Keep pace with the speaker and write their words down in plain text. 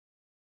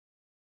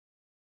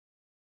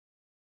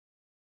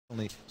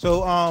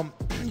So,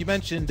 you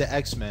mentioned the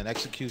X-Men,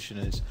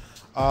 Executioners.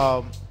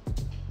 Um,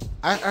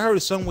 I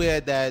heard somewhere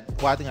that,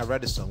 well, I think I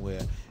read it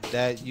somewhere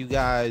that you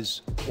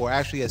guys were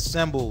actually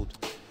assembled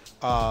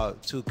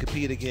to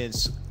compete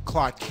against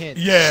Clark Kent,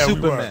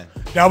 Superman.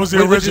 We were. That was the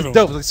original. Which is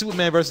dope, like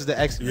Superman versus the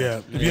X-Men.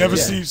 Yeah. If you ever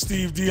see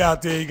Steve D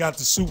out there, he got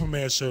the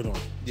Superman shirt on.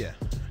 Yeah.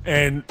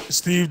 And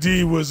Steve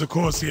D was, of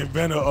course, the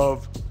inventor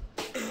of,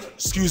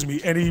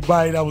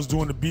 anybody that was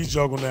doing the beat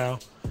juggle now.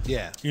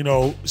 Yeah. You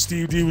know,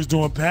 Steve D was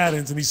doing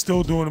patterns, and he's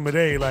still doing them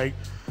today, like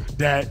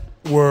that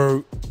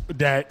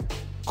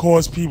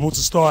caused people to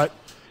start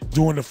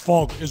doing the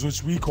funk, is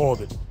what we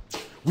called it.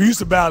 We used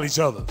to battle each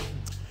other,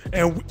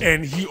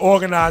 and he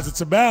organized it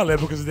to battle it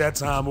because at that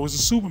time it was a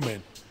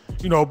Superman.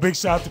 You know, big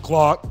shout to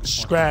Clark,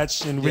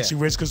 Scratch, and Richie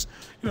Rich, because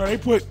they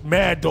put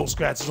mad dope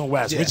scratches on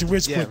wax. Richie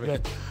Rich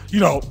put,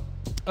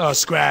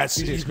 Scratch,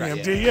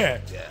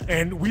 EPMD,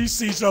 and we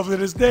see each other to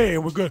this day,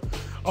 and we're good.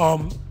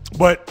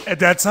 But at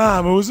that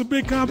time, it was a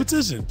big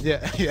competition.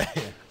 Yeah.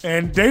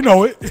 And they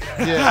know it.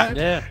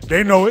 Yeah.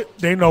 They know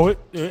it.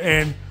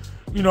 And,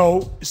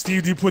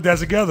 Steve D put that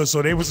together.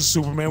 So they was the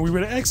Superman, we were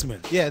the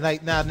X-Men. Yeah,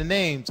 like now the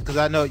names, because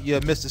I know you're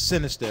Mista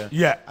Sinista.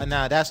 Yeah. And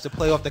now that's to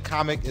play off the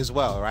comic as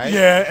well, right?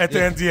 Yeah, at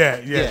the end,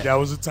 that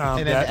was the time.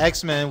 And then the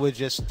X-Men would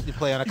just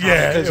play on the comic.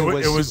 Yeah, it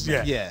was.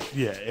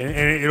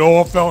 And it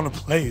all fell into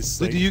place.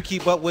 So do you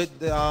keep up with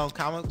the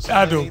comics?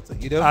 I do.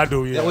 You do? I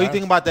do, yeah. What do you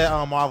think about that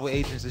Marvel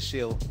Agents of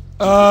S.H.I.E.L.D.?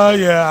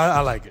 I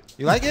like it.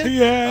 You like it?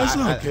 Yeah, it's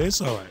okay. It's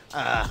all right.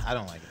 I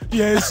don't like it.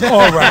 Yeah, it's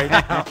all right.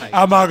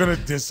 I'm not gonna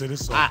diss it.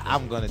 It's okay.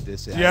 I'm gonna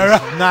diss it. Yeah,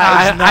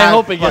 I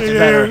hope it gets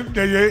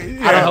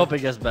better. I hope it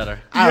gets better.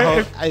 I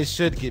hope it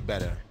should get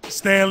better.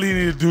 Stan Lee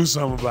needs to do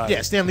something about it.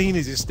 Yeah, Stan Lee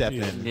needs to step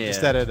in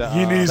instead of the.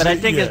 But I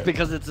think it's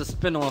because it's a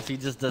spin-off. He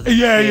just doesn't.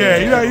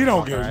 You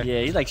don't get it.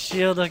 Yeah, he's like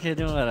Shield. Okay,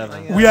 doing whatever.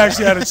 We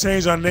actually had to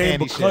change our name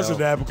because Shield. of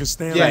that, because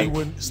Stan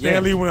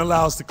Lee wouldn't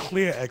allow us to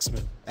clear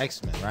X-Men.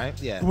 X-Men, right?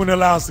 Yeah. He wouldn't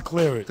allow us to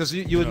clear it. Because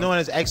you were known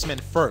as X-Men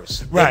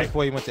first, right?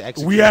 Before you went to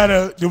X-Men.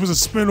 There was a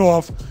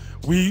spin-off.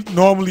 We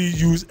normally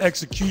use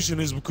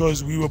X-Ecutioners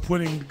because we were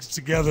putting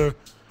together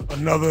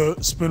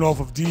another spin-off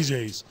of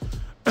DJs.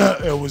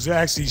 It was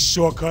actually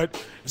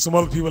Shortcut and some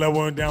other people that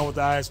weren't down with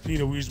the ISP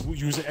that we was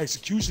using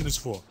X-Ecutioners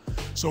for.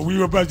 So we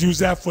were about to use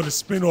that for the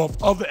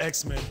spin-off of the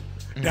X-Men.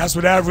 That's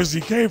where that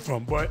originally came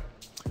from. But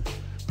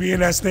being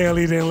that Stan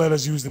Lee didn't let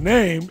us use the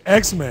name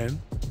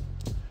X-Men,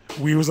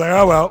 we was like,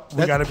 oh well,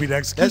 we got to be the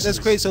X-Ecutioners. That's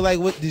crazy. So like,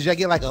 did you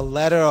get like a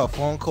letter or a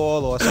phone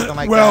call or something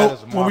like that? Well,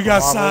 when we got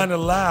signed to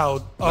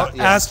Loud,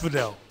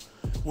 Asphodel,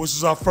 which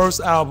was our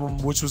first album,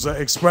 which was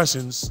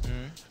Expressions,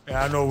 and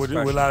I know with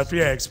a lot of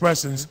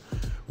Expressions.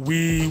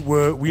 We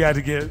had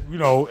to get,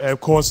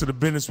 of course, of the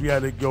business, we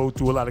had to go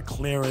through a lot of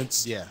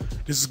clearance. Yeah.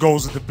 This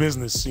goes with the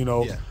business,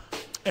 Yeah.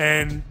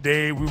 And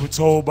we were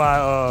told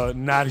by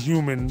Not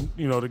Human,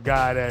 the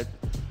guy that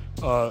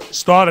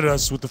started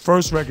us with the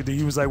first record, that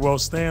he was like, well,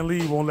 Stan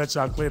Lee won't let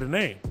y'all clear the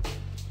name.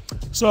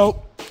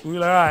 So we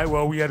were like, all right,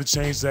 well, we had to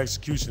change the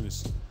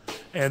Executioners.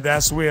 And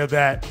that's where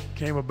that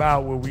came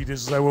about, where we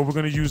just like, well, we're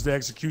going to use the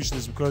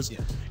Executioners because,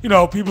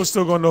 people are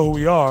still going to know who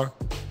we are,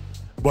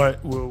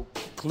 but we'll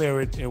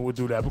clear it and we'll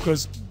do that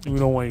because we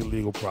don't want any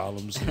legal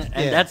problems.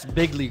 And that's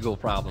big legal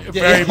problems.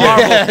 Very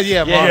Marvel.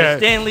 Yeah.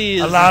 Stan Lee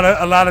is a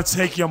lot of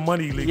take your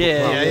money legal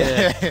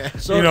problems. Yeah.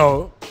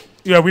 So,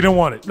 we don't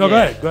want it. No, go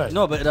ahead.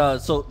 No,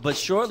 but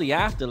shortly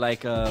after,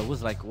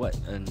 was like what,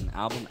 an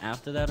album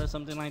after that or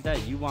something like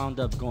that, you wound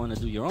up going to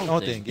do your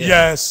own thing. Yeah.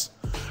 Yes,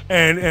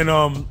 and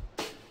a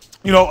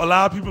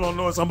lot of people don't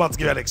know this. I'm about to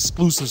give that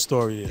exclusive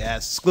story here. Yeah,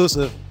 it's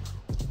exclusive.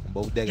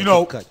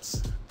 Bodega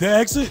cuts.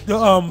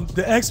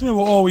 The X-Men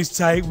were always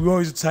tight. We were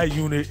always a tight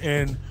unit,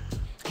 and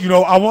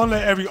I want to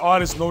let every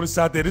artist know this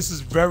out there. This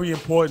is very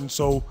important.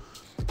 So,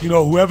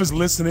 whoever's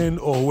listening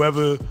or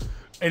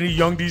any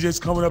young DJs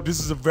coming up, this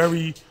is a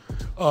very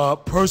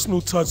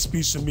personal touch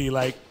speech to me.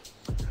 Like,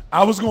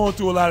 I was going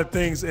through a lot of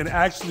things, and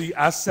actually,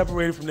 I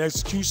separated from the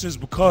Executioners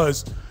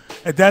because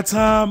at that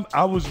time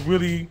I was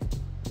really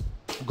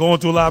going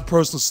through a lot of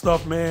personal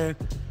stuff, man.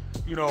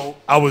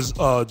 I was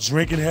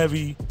drinking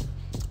heavy.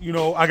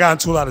 I got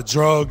into a lot of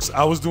drugs.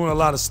 I was doing a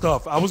lot of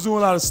stuff.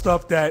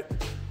 That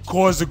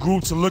caused the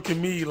group to look at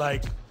me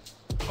like,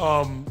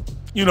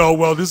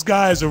 well, this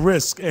guy is a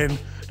risk, and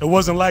it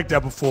wasn't like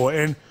that before.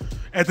 And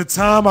at the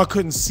time, I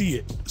couldn't see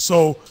it.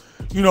 So,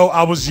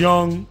 I was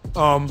young.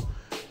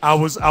 I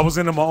was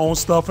into my own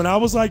stuff, and I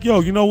was like,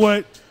 yo, you know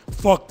what?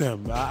 Fuck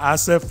them. I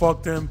said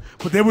fuck them,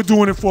 but they were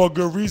doing it for a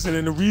good reason,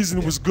 and the reason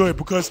was good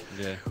because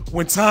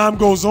when time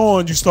goes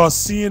on, you start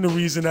seeing the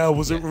reason that it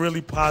was a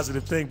really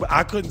positive thing, but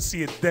I couldn't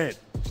see it then.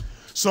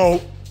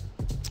 So,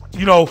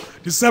 the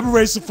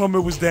separation from it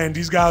was then.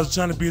 These guys were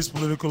trying to be as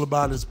political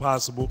about it as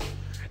possible,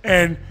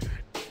 and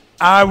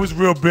I was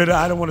real bitter.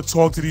 I didn't want to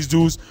talk to these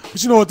dudes,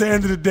 but at the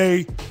end of the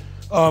day,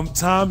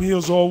 time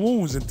heals all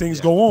wounds, and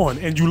things go on,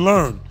 and you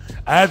learn.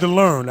 I had to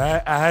learn.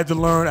 I had to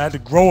learn. I had to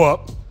grow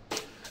up.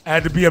 I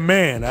had to be a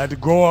man. I had to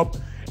grow up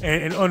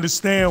and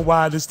understand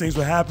why these things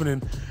were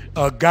happening.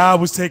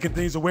 God was taking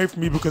things away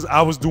from me because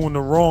I was doing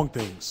the wrong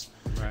things.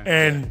 Right.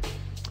 And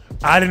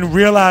I didn't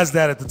realize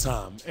that at the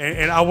time,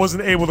 and I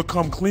wasn't able to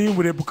come clean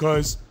with it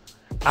because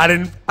I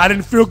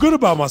didn't feel good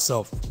about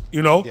myself.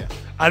 You know,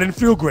 I didn't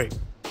feel great.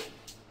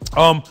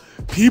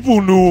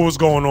 People knew what was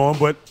going on,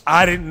 but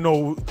I didn't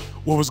know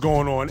what was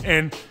going on.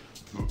 And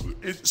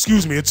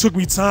it took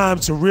me time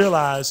to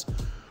realize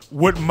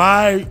what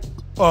my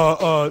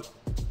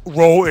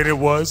role in it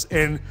was.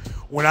 And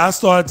when I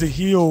started to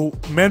heal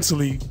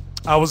mentally,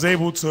 I was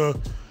able to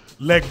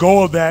let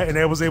go of that, and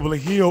I was able to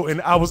heal,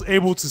 and I was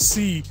able to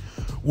see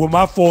what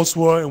my faults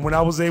were. And when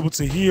I was able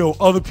to heal,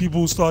 other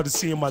people started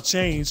seeing my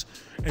change,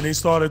 and they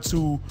started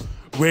to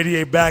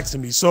radiate back to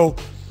me. So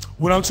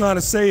what I'm trying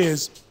to say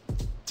is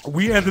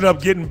we ended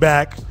up getting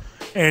back,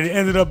 and it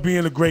ended up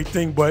being a great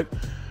thing. But,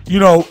 you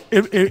know,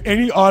 if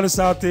any artist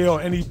out there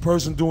or any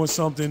person doing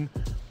something,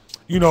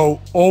 you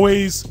know,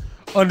 always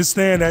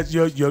understand that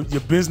your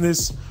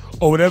business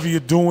or whatever you're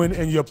doing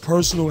and your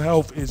personal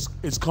health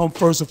is come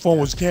first and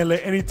foremost. You can't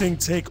let anything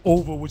take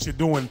over what you're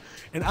doing.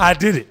 And I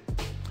did it.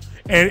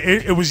 And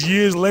it was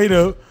years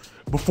later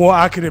before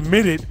I could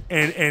admit it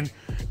and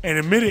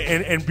admit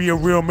it and be a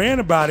real man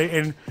about it.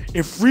 And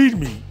it freed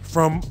me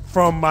from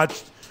my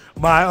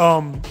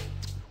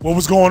what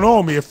was going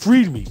on with me. It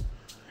freed me.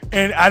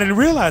 And I didn't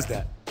realize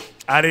that.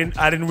 I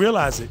didn't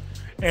realize it.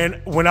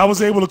 And when I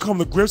was able to come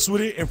to grips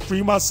with it and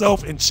free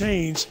myself and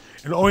change,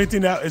 and the only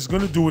thing that is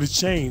going to do it is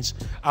change,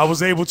 I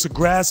was able to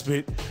grasp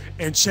it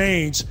and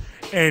change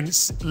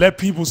and let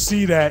people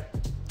see that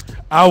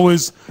I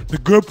was the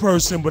good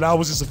person, but I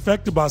was just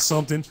affected by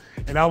something,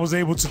 and I was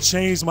able to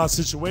change my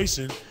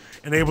situation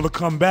and able to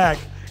come back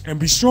and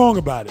be strong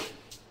about it.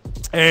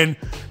 And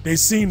they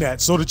seen that.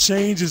 So the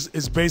change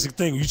is basic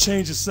thing. You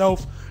change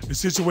yourself, the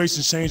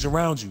situations change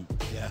around you.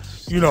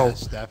 Yes. You know,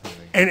 yes, definitely.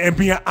 And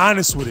being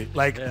honest with it.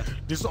 Like,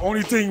 this the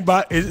only thing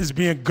about it is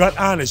being gut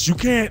honest. You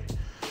can't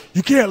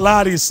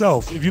lie to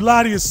yourself. If you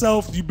lie to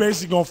yourself, you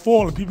basically gonna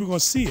fall and people gonna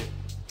see it.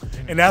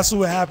 And that's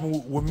what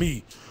happened with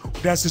me.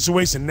 That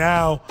situation.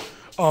 Now,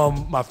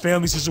 my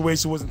family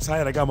situation wasn't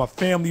tight. I got my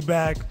family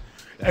back.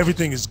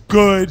 Everything is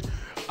good.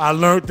 I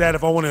learned that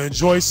if I want to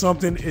enjoy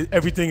something,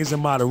 everything is in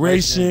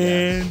moderation.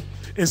 Yes.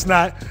 It's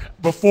not,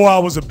 before I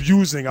was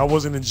abusing, I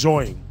wasn't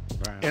enjoying.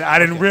 Right. And I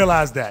didn't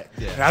realize that.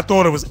 Yeah. And I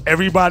thought it was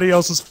everybody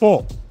else's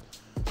fault.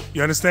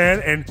 You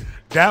understand? And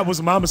that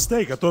was my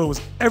mistake. I thought it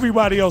was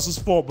everybody else's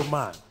fault but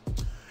mine.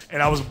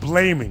 And I was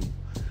blaming.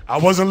 I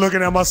wasn't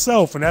looking at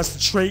myself, and that's the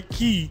trait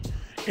key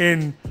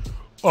in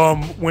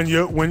when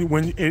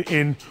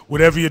in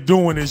whatever you're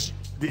doing is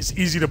it's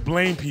easy to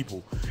blame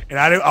people. And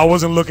I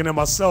wasn't looking at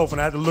myself,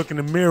 and I had to look in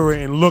the mirror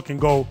and look and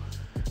go,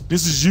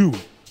 this is you.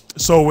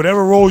 So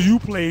whatever role you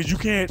played, you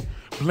can't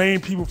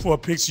blame people for a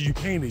picture you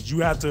painted. You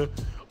have to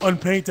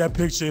unpaint that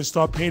picture and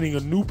start painting a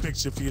new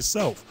picture for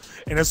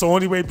yourself. And that's the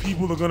only way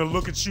people are gonna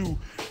look at you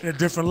in a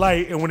different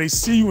light. And when they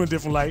see you in a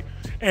different light,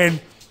 and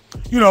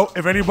you know,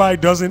 if anybody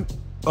doesn't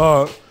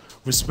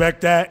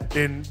respect that,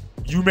 then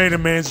you made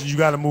amends and you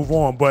gotta move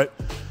on. But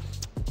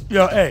you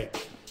know, hey,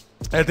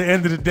 at the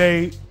end of the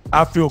day,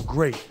 I feel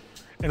great.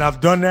 And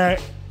I've done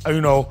that. You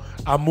know,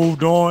 I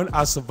moved on.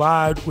 I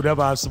survived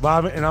whatever I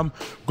survived, and I'm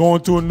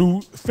going through a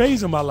new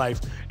phase in my life.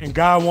 And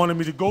God wanted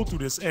me to go through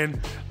this, and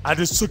I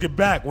just took it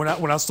back. When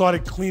I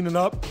started cleaning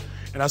up,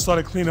 and I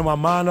started cleaning my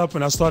mind up,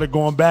 and I started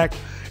going back,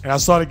 and I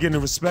started getting the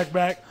respect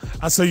back,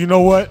 I said, you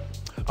know what?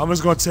 I'm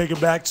just gonna take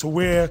it back to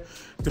where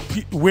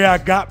I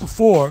got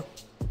before,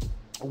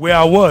 where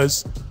I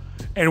was,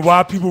 and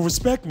why people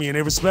respect me. And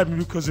they respect me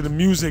because of the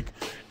music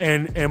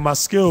and my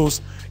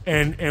skills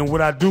and what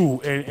I do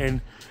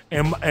and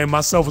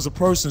myself as a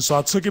person. So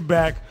I took it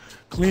back,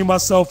 cleaned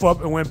myself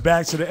up, and went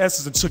back to the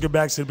essence and took it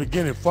back to the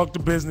beginning. Fuck the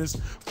business,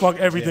 fuck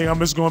everything. I'm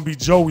just gonna be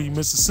Joey,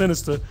 Mr.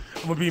 Sinister.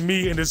 I'm gonna be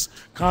me and just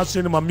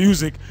concentrate on my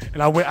music.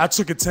 And I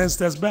took it 10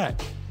 steps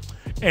back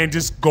and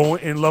just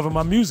going and loving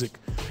my music.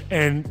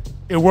 And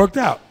it worked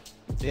out.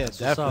 Yeah,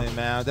 definitely,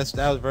 man. That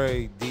was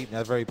very deep.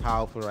 That's very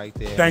powerful right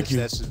there. Thank you.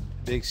 That's a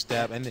big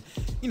step. And,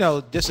 you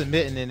know, just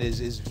admitting it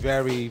is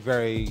very,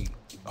 very big.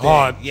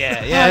 Hard.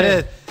 Yeah, it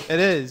is. It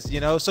is,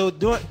 you know. So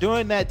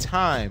during that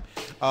time,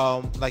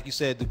 like you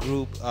said, the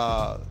group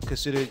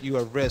considered you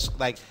a risk.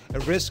 Like a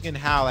risk in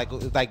how,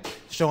 like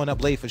showing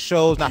up late for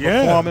shows, not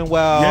performing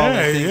well,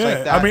 and things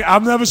like that. I mean,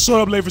 I've never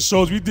showed up late for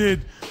shows. We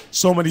did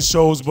so many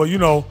shows, but you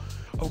know,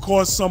 of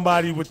course,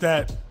 somebody with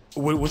that,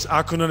 which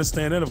I couldn't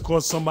understand it. Of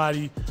course,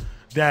 somebody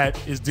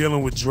that is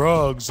dealing with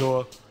drugs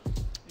or,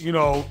 you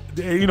know,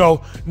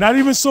 not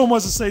even so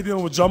much to say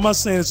dealing with drugs. I'm not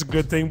saying it's a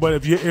good thing, but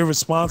if you're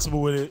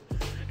irresponsible with it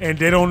and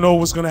they don't know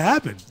what's going to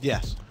happen.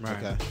 Yes. Right.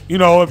 Okay. You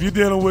know, if you're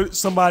dealing with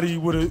somebody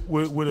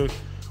with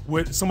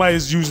somebody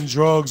that's using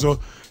drugs, or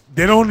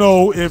they don't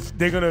know if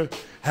they're going to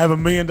have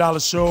 $1 million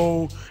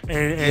show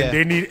and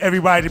they need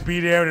everybody to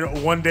be there,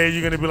 and one day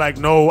you're going to be like,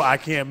 no, I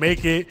can't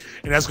make it,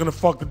 and that's going to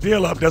fuck the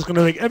deal up. That's going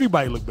to make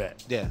everybody look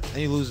bad. Yeah, and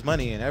you lose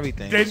money and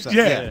everything.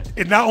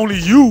 And not only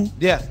you.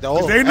 Yeah,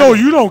 they know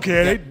you don't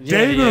care.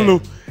 They're going to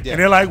lose. Yeah.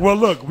 And they're like, well,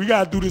 look, we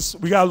got to do this.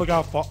 We got to look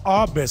out for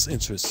our best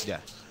interests. Yeah.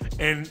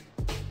 And,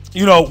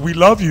 you know, we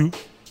love you,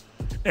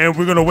 and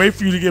we're gonna wait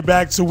for you to get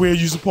back to where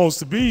you're supposed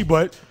to be.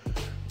 But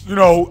you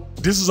know,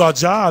 this is our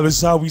job. This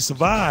is how we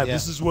survive. Yeah.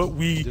 This is what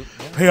we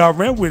pay our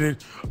rent with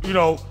it. You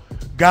know,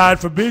 God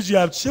forbid you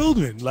have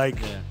children. Like,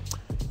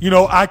 you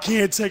know, I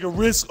can't take a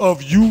risk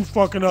of you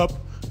fucking up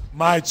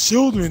my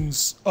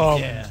children's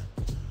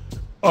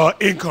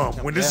income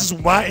when this is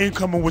my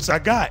income in which I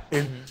got.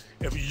 And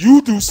if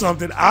you do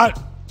something, then I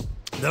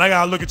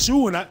gotta look at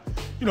you, and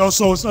you know,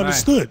 so it's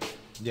understood. Right.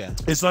 Yeah,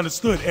 it's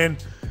understood, and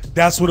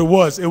that's what it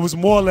was. It was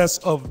more or less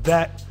of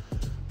that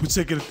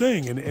particular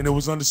thing, and it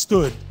was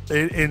understood.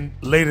 In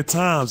later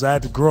times, I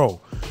had to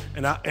grow,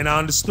 and I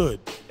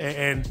understood,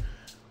 and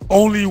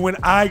only when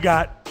I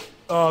got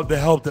the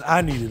help that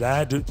I needed, I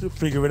had to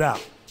figure it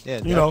out.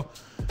 Yeah, you know,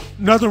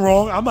 nothing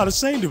wrong. I'm not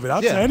ashamed of it.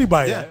 I'll tell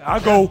anybody that. I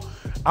go,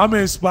 I'm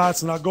in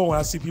spots and I go and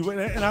I see people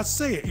and I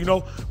say it, you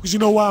know, because you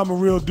know why I'm a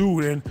real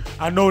dude, and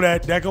I know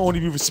that can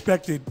only be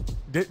respected.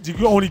 That you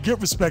can only get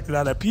respected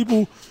out of that.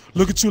 People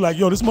look at you like,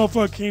 yo, this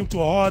motherfucker came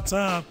to a hard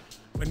time,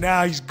 but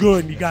now he's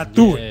good and he got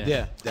through it.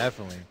 Yeah,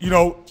 definitely. You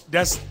know,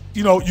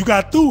 you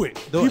got through it.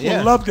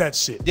 People love that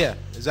shit. Yeah,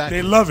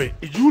 exactly. They love it.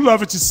 You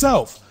love it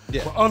yourself.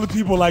 Yeah. But other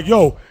people like,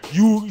 yo,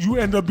 you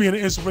end up being an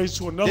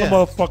inspiration to another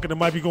motherfucker that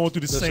might be going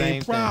through the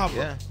same problem.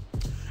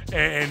 Yeah.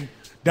 And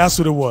that's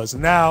what it was.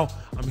 And now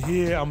I'm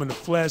here. I'm in the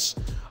flesh.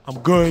 I'm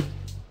good.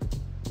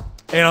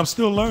 And I'm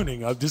still learning.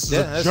 This is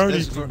a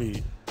journey for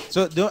me.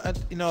 So,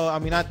 you know, I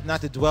mean,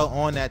 not to dwell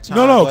on that time.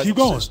 No, keep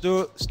going.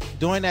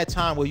 During that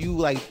time, were you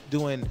like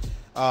doing,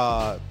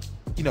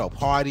 you know,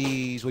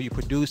 parties? Were you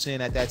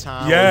producing at that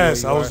time?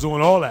 Yes, I was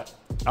doing all that.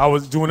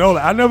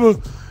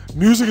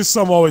 Music is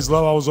something I always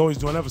loved. I was always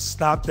doing. I never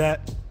stopped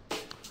that.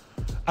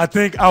 I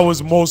think I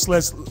was most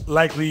less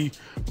likely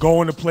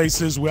going to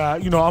places where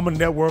I'm a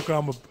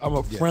networker. I'm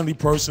a friendly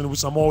person,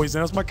 which I'm always.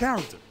 And that's my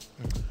character.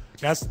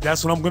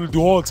 That's what I'm gonna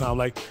do all the time.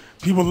 Like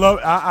people love.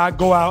 I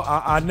go out.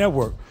 I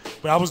network.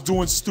 But I was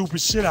doing stupid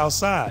shit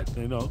outside.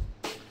 You know,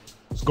 I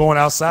was going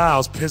outside. I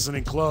was pissing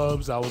in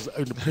clubs. I was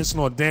pissing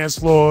on dance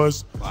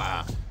floors.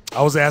 Wow.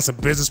 I was asking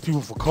business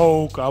people for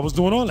coke. I was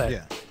doing all that.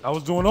 Yeah. I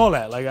was doing all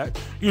that. Like,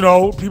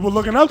 people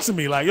looking up to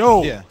me like,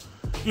 yo,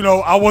 you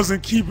know, I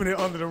wasn't keeping it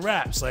under the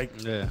wraps. Like,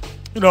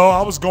 you know,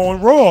 I was going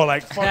raw.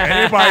 Like, fuck,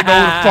 everybody know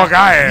who the fuck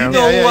I am. You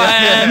know who I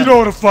am. You know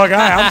who the fuck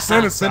I am. I'm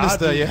Sinista.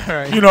 Sinista, yeah,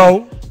 right.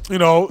 You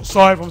know,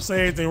 sorry if I'm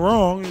saying anything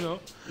wrong, you know.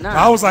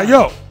 I was like,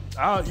 yo,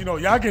 you know,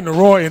 y'all getting the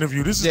raw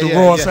interview. This is the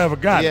rawest I ever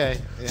got. Yeah.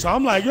 So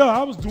I'm like, yo,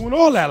 I was doing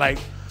all that. Like,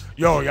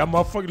 yo, y'all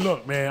motherfucking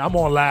look, man, I'm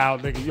on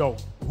loud, nigga. Yo,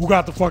 who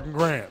got the fucking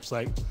grams?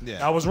 Like,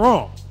 I was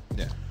wrong.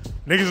 Yeah.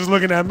 Niggas is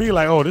looking at me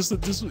like, oh, this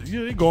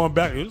they going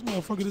back. This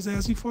motherfucker just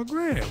asked you for a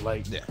gram.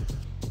 Like,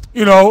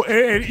 you know,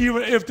 and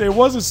even if they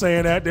wasn't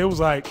saying that, they was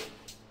like,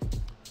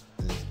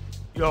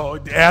 yo,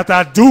 after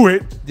I do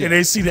it and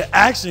they see the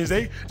actions,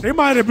 they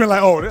might have been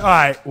like, oh, all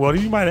right, well,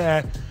 you might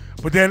have asked.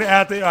 But then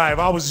after, all right, if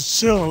I was just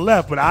chilling and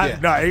left, but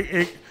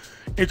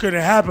it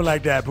couldn't happen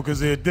like that because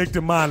the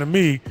addicted mind of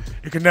me,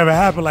 it could never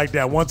happen like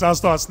that. Once I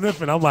start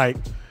sniffing, I'm like,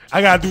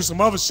 I gotta do some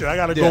other shit. I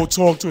gotta go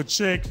talk to a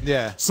chick,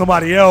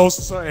 somebody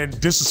else, and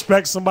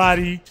disrespect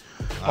somebody,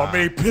 or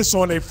maybe piss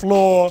on their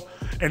floor.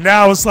 And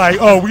now it's like,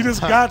 oh, we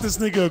just got this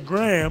nigga a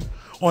gram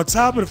on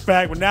top of the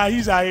fact, but now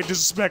he's out here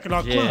disrespecting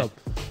our club.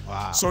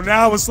 Wow. So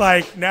now it's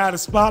like, now the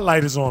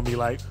spotlight is on me.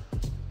 Like,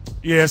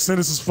 yeah,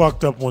 Sinister's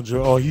fucked up on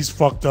Joe, or he's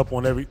fucked up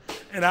on every.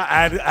 And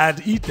I had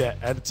to eat that.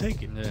 I had to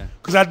take it.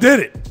 Because I did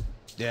it.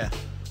 Yeah.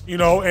 You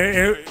know,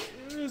 and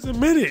it's a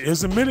minute.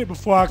 It's a minute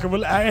before I can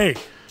relax. Hey,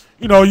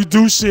 you know, you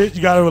do shit,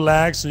 you gotta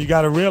relax, and you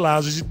gotta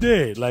realize that you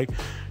did. Like,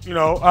 you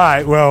know, all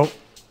right, well,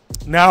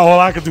 now all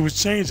I can do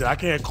is change it. I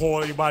can't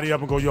call anybody up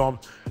and go, yo,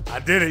 I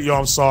did it, yo,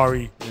 I'm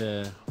sorry.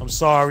 Yeah. I'm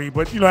sorry.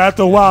 But, you know,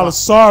 after a while, the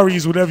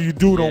sorries, whatever you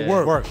do, don't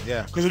work.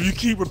 Yeah. Because if you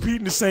keep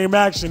repeating the same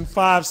action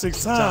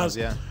 5-6 times,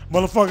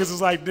 motherfuckers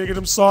is like, nigga,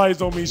 them sorries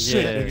don't mean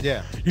shit.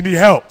 Yeah. You need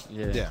help.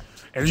 Yeah.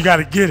 And you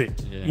gotta get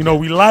it. Yeah. You know,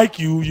 we like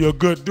you, you're a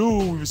good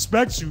dude, we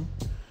respect you,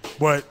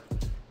 but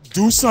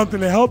do something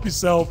to help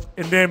yourself,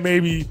 and then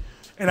maybe.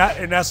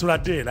 And that's what I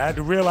did. I had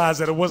to realize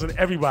that it wasn't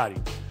everybody.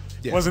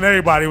 It wasn't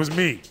everybody. It was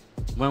me.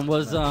 When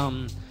was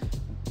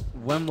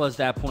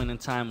that point in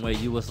time where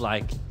you was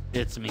like,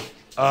 it's me?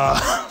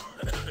 A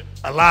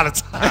lot of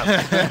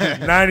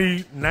times.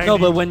 90. No,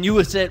 but when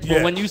you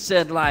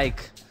said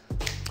like,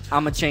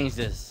 I'm gonna change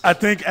this. I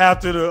think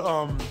after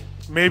the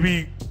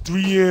maybe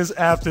 3 years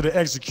after the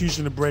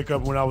X-Ecutioner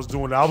breakup, when I was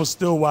doing it, I was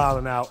still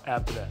wilding out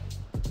after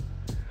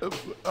that.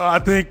 I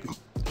think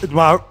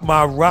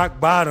my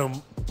rock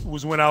bottom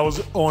was when I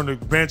was on the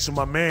bench with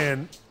my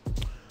man,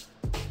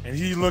 and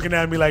he looking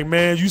at me like,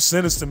 man, you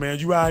Sinister, man.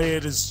 You out here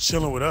just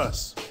chilling with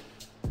us.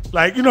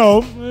 Like, you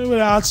know,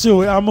 I'll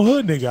chill. I'm a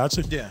hood nigga. I'll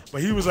chill. Yeah.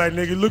 But he was like,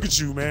 nigga, look at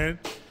you, man.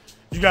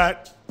 You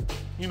got,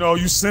 you know,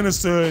 you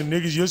Sinister, and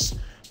niggas, just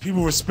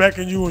people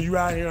respecting you, and you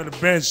out here on the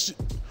bench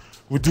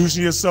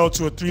reducing yourself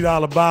to a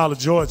 $3 bottle of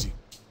Georgie.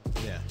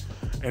 Yeah.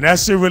 And that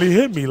shit really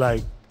hit me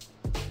like,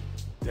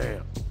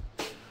 damn.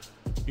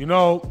 You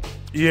know,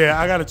 yeah,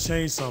 I gotta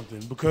change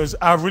something because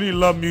I really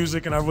love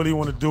music and I really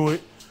want to do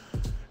it.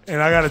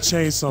 and I got to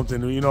change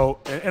something, you know,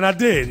 and I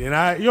did.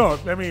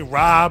 And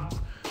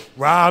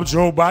Rob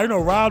drove by. You know,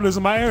 Rob lives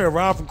in my area.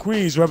 Rob from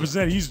Queens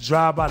represented. He used to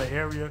drive by the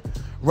area.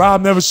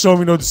 Rob never showed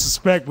me no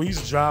disrespect, but he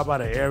used to drive by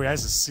the area. I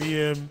used to see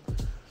him.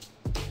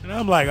 And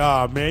I'm like,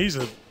 oh, man,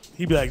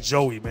 he'd be like,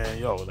 Joey, man,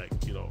 yo, like,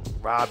 you know,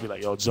 Rob be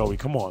like, yo, Joey,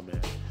 come on,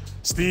 man.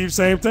 Steve,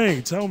 same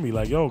thing. Tell me,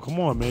 like, yo, come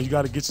on, man. You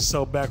got to get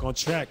yourself back on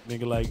track,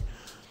 nigga. Like,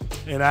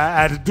 and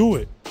I had to do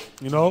it,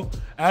 you know?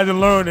 I had to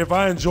learn if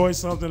I enjoy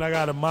something, I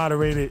got to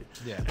moderate it.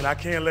 Yeah. And I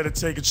can't let it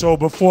take control.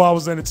 Before I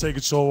was in to take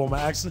control of my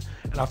action,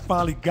 and I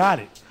finally got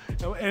it.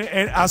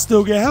 And I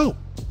still get help.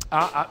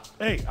 I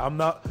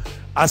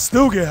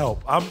still get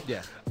help.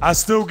 I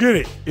still get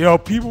it. You know,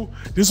 people,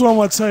 this is what I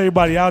want to tell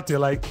everybody out there.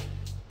 Like,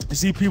 you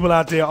see people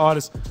out there,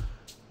 artists,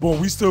 boom,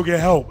 we still get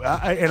help.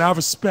 And I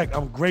respect,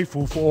 I'm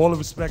grateful for all the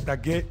respect I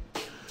get.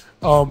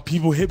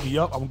 People hit me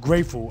up, I'm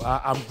grateful.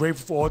 I'm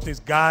grateful for all things.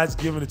 God's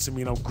giving it to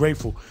me, and I'm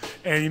grateful.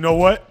 And you know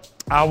what?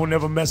 I will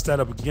never mess that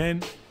up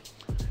again.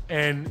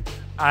 And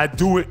I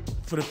do it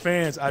for the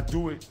fans. I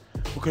do it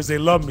because they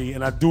love me,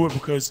 and I do it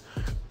because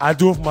I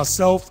do it for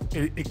myself.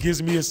 It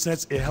gives me a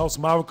sense. It helps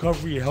my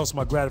recovery. It helps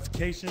my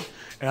gratification.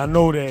 And I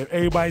know that if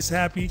everybody's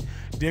happy,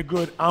 they're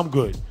good, I'm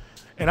good.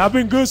 And I've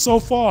been good so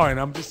far, and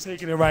I'm just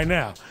taking it right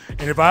now.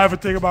 And if I ever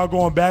think about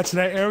going back to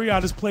that area, I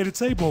just play the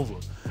tape over.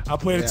 I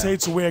play the tape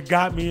to where it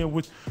got me and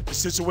with the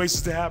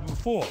situations that happened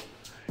before.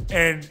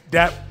 And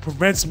that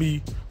prevents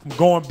me from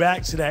going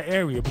back to that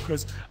area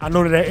because I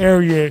know that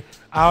area,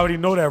 I already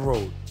know that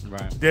road.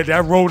 Right.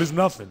 That road is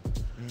nothing.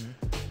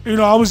 You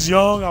know, I was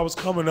young. I was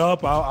coming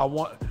up. I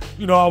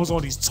was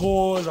on these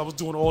tours. I was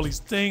doing all these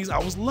things. I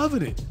was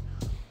loving it.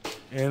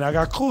 And I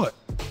got caught.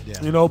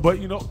 Yeah. You know, but,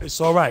 you know,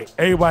 it's all right.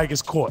 Everybody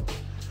gets caught.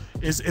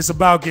 It's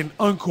about getting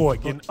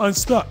uncaught, getting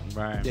unstuck.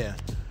 Right. Yeah.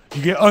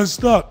 You get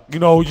unstuck. You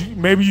know,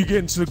 maybe you get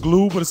into the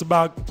glue, but it's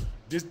about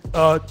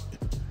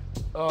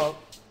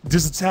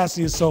disattaching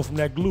yourself from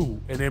that glue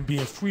and then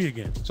being free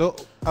again. So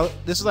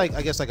this is like,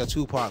 I guess, like a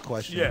two-part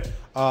question.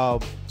 Yeah.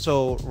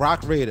 So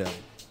Roc Raida,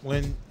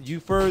 when you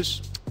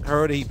first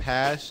heard he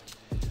passed,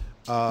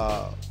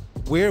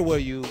 where were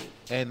you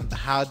and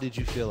how did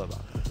you feel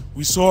about it?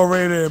 We saw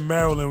Raida in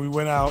Maryland. We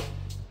went out.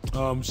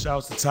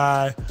 Shouts to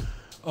Ty.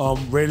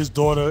 Raida's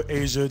daughter,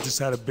 Asia, just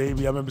had a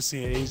baby. I remember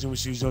seeing Asia when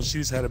she was young. She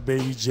just had a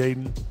baby,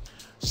 Jaden.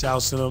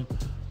 Shouts to them.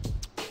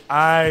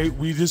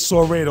 We just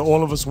saw Raida.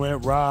 All of us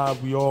went. Rob,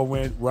 we all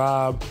went.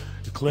 Rob,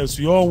 Eclipse,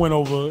 we all went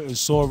over and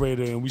saw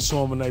Raida, and we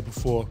saw him the night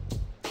before.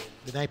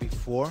 The night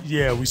before?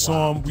 Yeah, we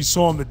saw him. We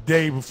saw him the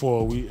day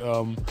before.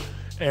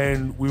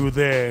 And we were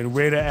there. And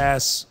Raida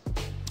asked,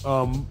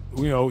 you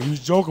know, he was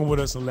joking with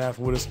us and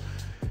laughing with us.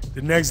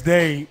 The next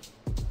day,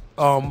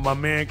 my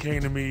man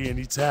came to me and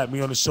he tapped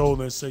me on the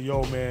shoulder and said,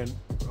 "Yo, man,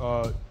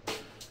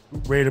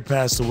 Raida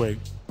passed away."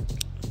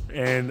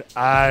 And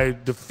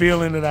the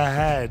feeling that I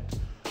had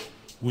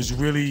was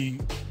really,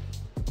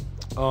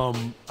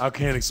 I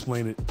can't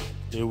explain it.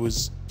 It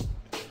was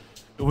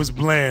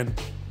bland.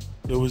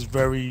 It was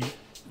very,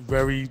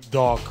 very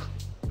dark.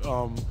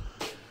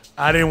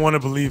 I didn't want to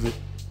believe it.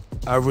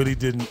 I really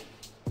didn't.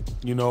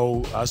 You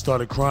know, I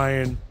started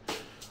crying.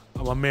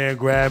 My man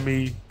grabbed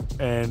me,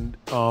 and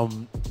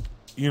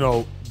you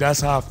know, that's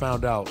how I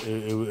found out.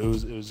 It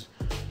was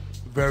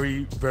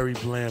very, very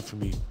bland for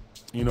me.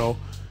 You know,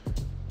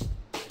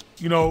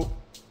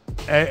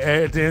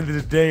 at the end of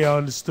the day, I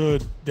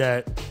understood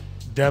that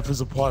death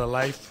is a part of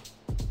life,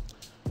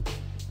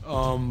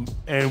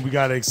 and we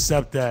gotta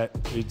accept that.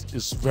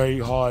 It's very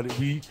hard.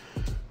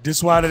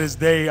 This why to this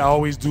day I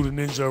always do the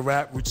ninja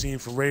rap routine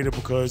for Raida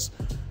because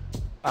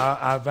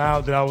I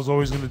vowed that I was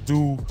always gonna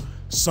do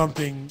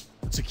something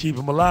to keep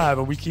him alive,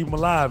 and we keep him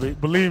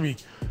alive. Believe me,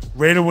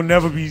 Raida will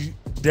never be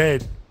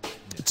dead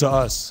to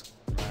us.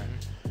 Right.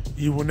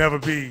 He will never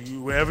be.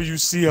 Wherever you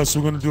see us,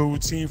 we're gonna do a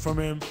routine from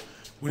him.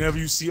 Whenever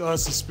you see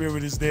us, the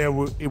spirit is there.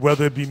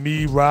 Whether it be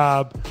me,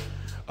 Rob,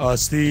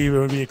 Steve,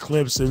 or it be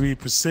Eclipse, or it be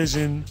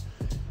Precision,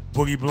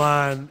 Boogie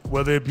Blind,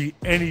 whether it be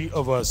any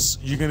of us,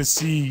 you're gonna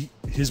see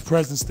his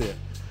presence there,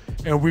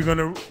 and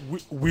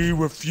we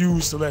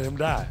refuse to let him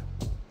die.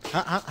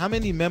 How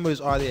many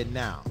members are there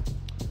now?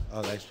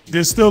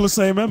 They're still the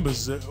same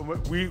members.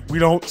 We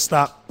don't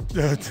stop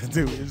to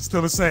do it. It's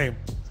still the same.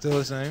 Still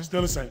the same?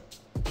 Still the same.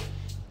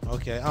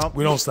 Okay.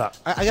 We don't stop.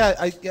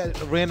 I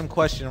got a random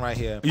question right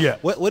here. Yeah.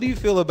 What do you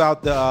feel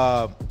about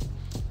the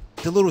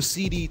little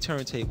CD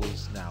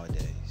turntables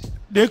nowadays?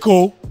 They're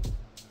cool.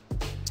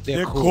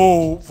 They're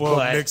cool for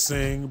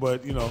mixing,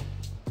 but you know.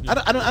 I'm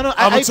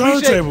a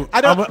turntable.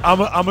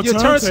 I'm a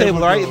turntable,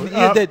 right?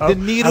 The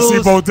needles. I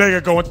see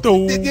Bodega going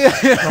through.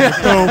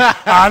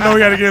 I know he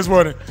got to get his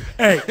word in.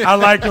 Hey, I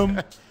like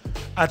them.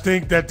 I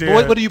think that they're.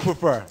 What do you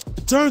prefer?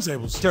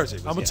 Turntables.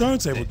 Turntables. I'm a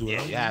turntable dude.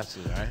 Yeah,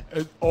 absolutely.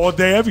 Right. All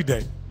day, every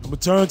day. I'm a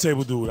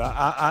turntable dude.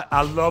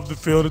 I love the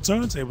feel of the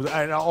turntable,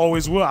 and I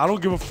always will. I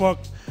don't give a fuck.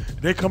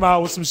 They come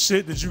out with some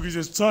shit that you can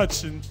just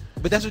touch and.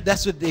 But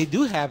that's what they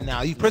do have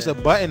now. You press a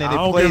button and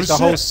it plays the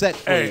whole set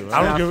for you. Right?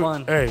 I don't give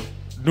a. Hey.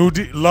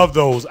 Love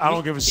those. I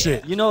don't give a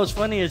shit. You know what's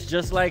funny? It's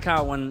just like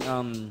how when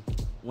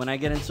when I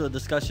get into a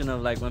discussion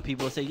of like when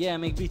people say, yeah, I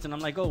make beats, and I'm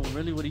like, oh,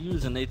 really, what do you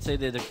use? And they'd say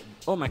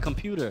oh, my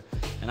computer.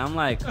 And I'm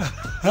like,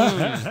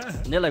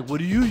 And they're like, what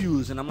do you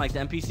use? And I'm like, the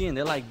MPC. And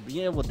they're like,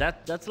 yeah, well,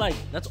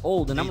 that's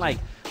old. And I'm like,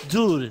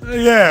 dude,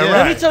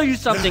 let me tell you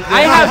something.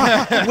 I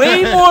have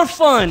way more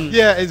fun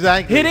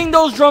hitting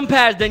those drum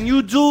pads than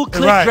you do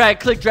click, drag,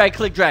 click, drag,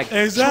 click, drag.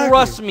 Exactly.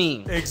 Trust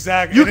me.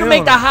 Exactly. You can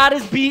make the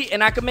hottest beat,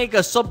 and I can make a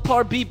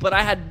subpar beat, but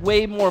I had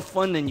way more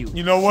fun than you.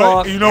 You know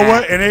what? You know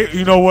what? And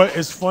you know what?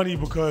 It's funny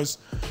because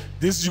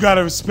this you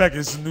gotta respect.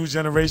 It's a new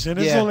generation.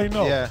 This is all they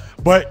know. Yeah.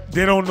 But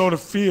they don't know the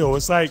feel.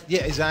 It's like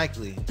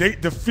exactly.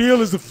 The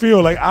feel is the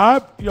feel. Like I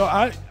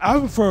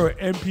prefer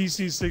an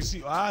MPC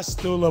 60. I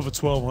still love a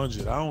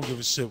 1200. I don't give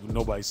a shit what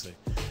nobody say.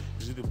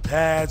 The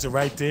pads are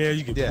right there.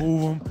 You can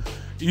move them.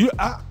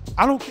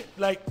 I don't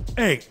like.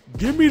 Hey,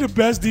 give me the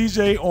best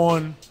DJ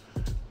on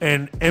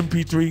an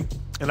MP3,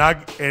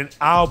 and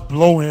I'll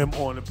blow him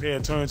on a pair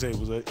of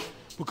turntables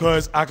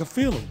because I can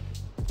feel him.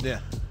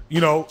 Yeah. You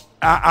know,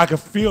 I can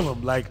feel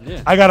him. Like,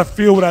 I got to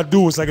feel what I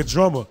do. It's like a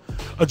drummer.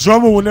 A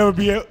drummer will never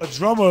be a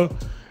drummer.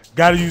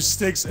 Got to use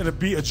sticks and a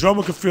beat. A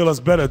drummer can feel us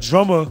better. A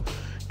drummer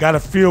got to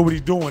feel what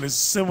he's doing. It's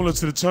similar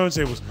to the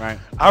turntables. Right.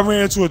 I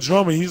ran into a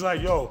drummer. He's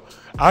like, yo,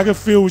 I can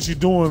feel what you're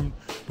doing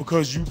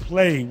because you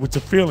play with the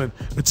feeling.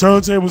 The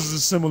turntables is a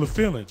similar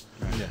feeling.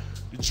 Yeah.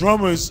 The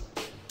drummers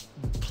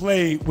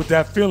play with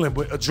that feeling,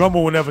 but a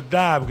drummer will never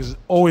die because it's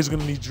always going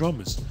to need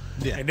drummers.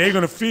 Yeah. And they're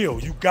going to feel.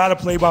 You got to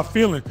play by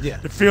feeling. Yeah.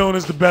 The feeling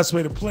is the best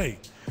way to play.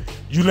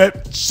 You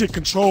let shit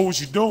control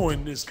what you're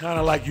doing, it's kind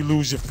of like you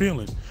lose your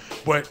feeling.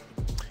 But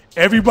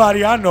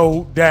everybody I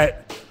know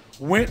that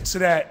went to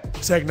that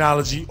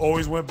technology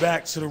always went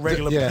back to the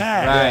regular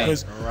pad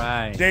because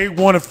they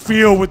want to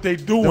feel what they're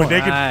doing.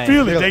 They can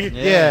feel it. They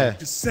get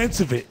the sense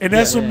of it. And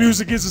that's what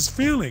music is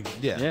feeling.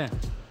 Yeah.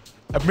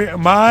 I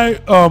mean, my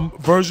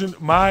version,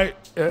 my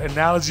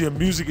analogy of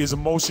music is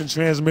emotion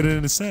transmitted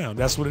into sound.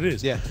 That's what it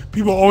is. Yeah.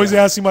 People always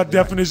ask me my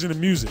definition of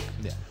music.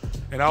 Yeah.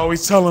 And I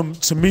always tell them,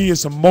 to me,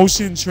 it's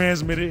emotion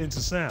transmitted into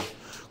sound.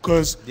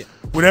 Because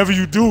whatever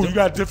you do, you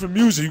got different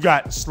music. You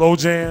got slow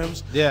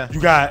jams. Yeah.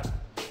 You got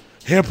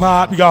hip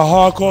hop. You got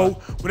hardcore.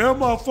 Whatever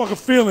motherfucker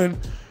feeling,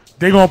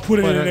 they gonna put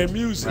it in their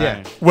music.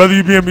 Yeah. Whether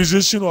you be a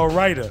musician or a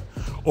writer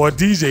or a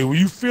DJ, when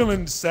you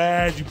feeling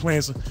sad, you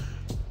playing some.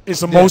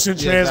 It's emotion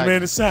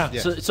transmitted sound.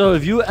 Yeah. So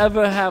if you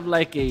ever have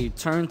like a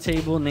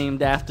turntable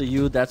named after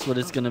you, that's what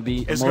it's gonna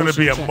be. It's gonna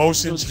be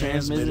emotion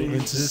transmitted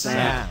into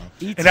sound,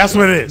 and that's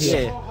what it is.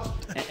 Yeah.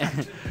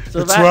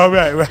 So 12,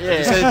 right?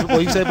 Yeah.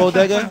 You said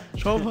Bodega?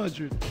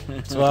 1200.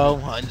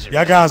 1200.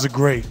 Y'all guys are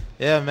great.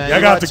 Yeah, man. Y'all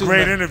got the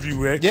great interview,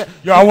 Rick. Yeah.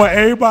 Yo, I want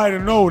everybody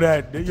to know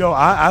that,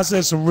 I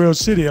said some real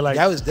shit here. Like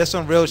that's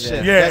some real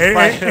shit.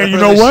 Yeah, and you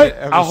know what?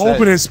 I hope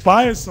it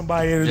inspires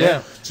somebody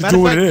to do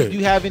what it is. Do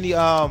you have any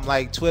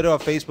like Twitter or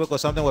Facebook or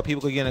something where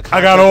people can get in contact?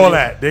 I got all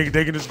that. They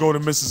can just go to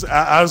Mr.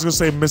 I was gonna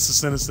say Mista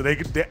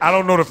Sinista. I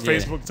don't know the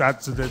Facebook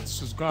type to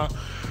subscribe,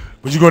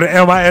 but you go to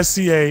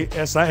MISTA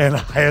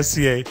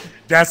SINISCA.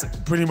 That's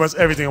pretty much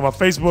everything on my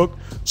Facebook,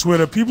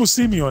 Twitter. People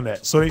see me on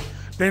that, so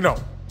they know.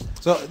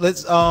 So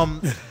let's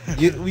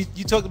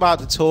you talked about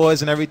the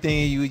tours and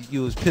everything.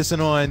 You was pissing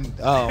on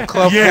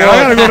Club. Yeah,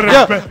 I gotta go to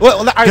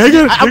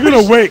the they're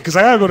gonna wait because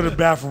I gotta go to the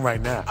bathroom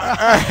right now.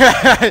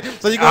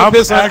 So you're gonna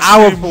piss on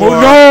our floor?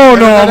 No,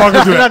 I'm not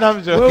gonna do that. No,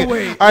 I'm joking.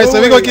 All right,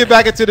 so we're gonna get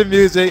back into the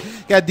music.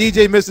 Got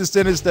DJ Mista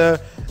Sinista.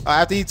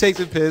 After he takes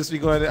a piss,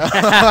 we're going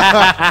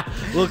to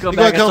we'll come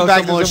back and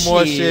talk some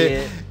more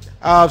shit.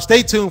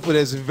 Stay tuned for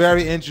this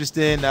very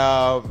interesting,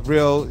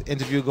 real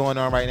interview going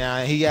on right now.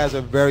 And he has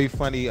a very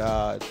funny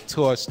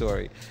tour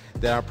story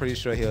that I'm pretty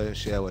sure he'll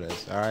share with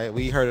us. All right,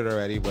 we heard it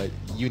already, but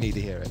you need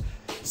to hear it.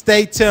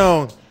 Stay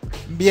tuned,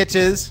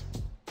 bitches.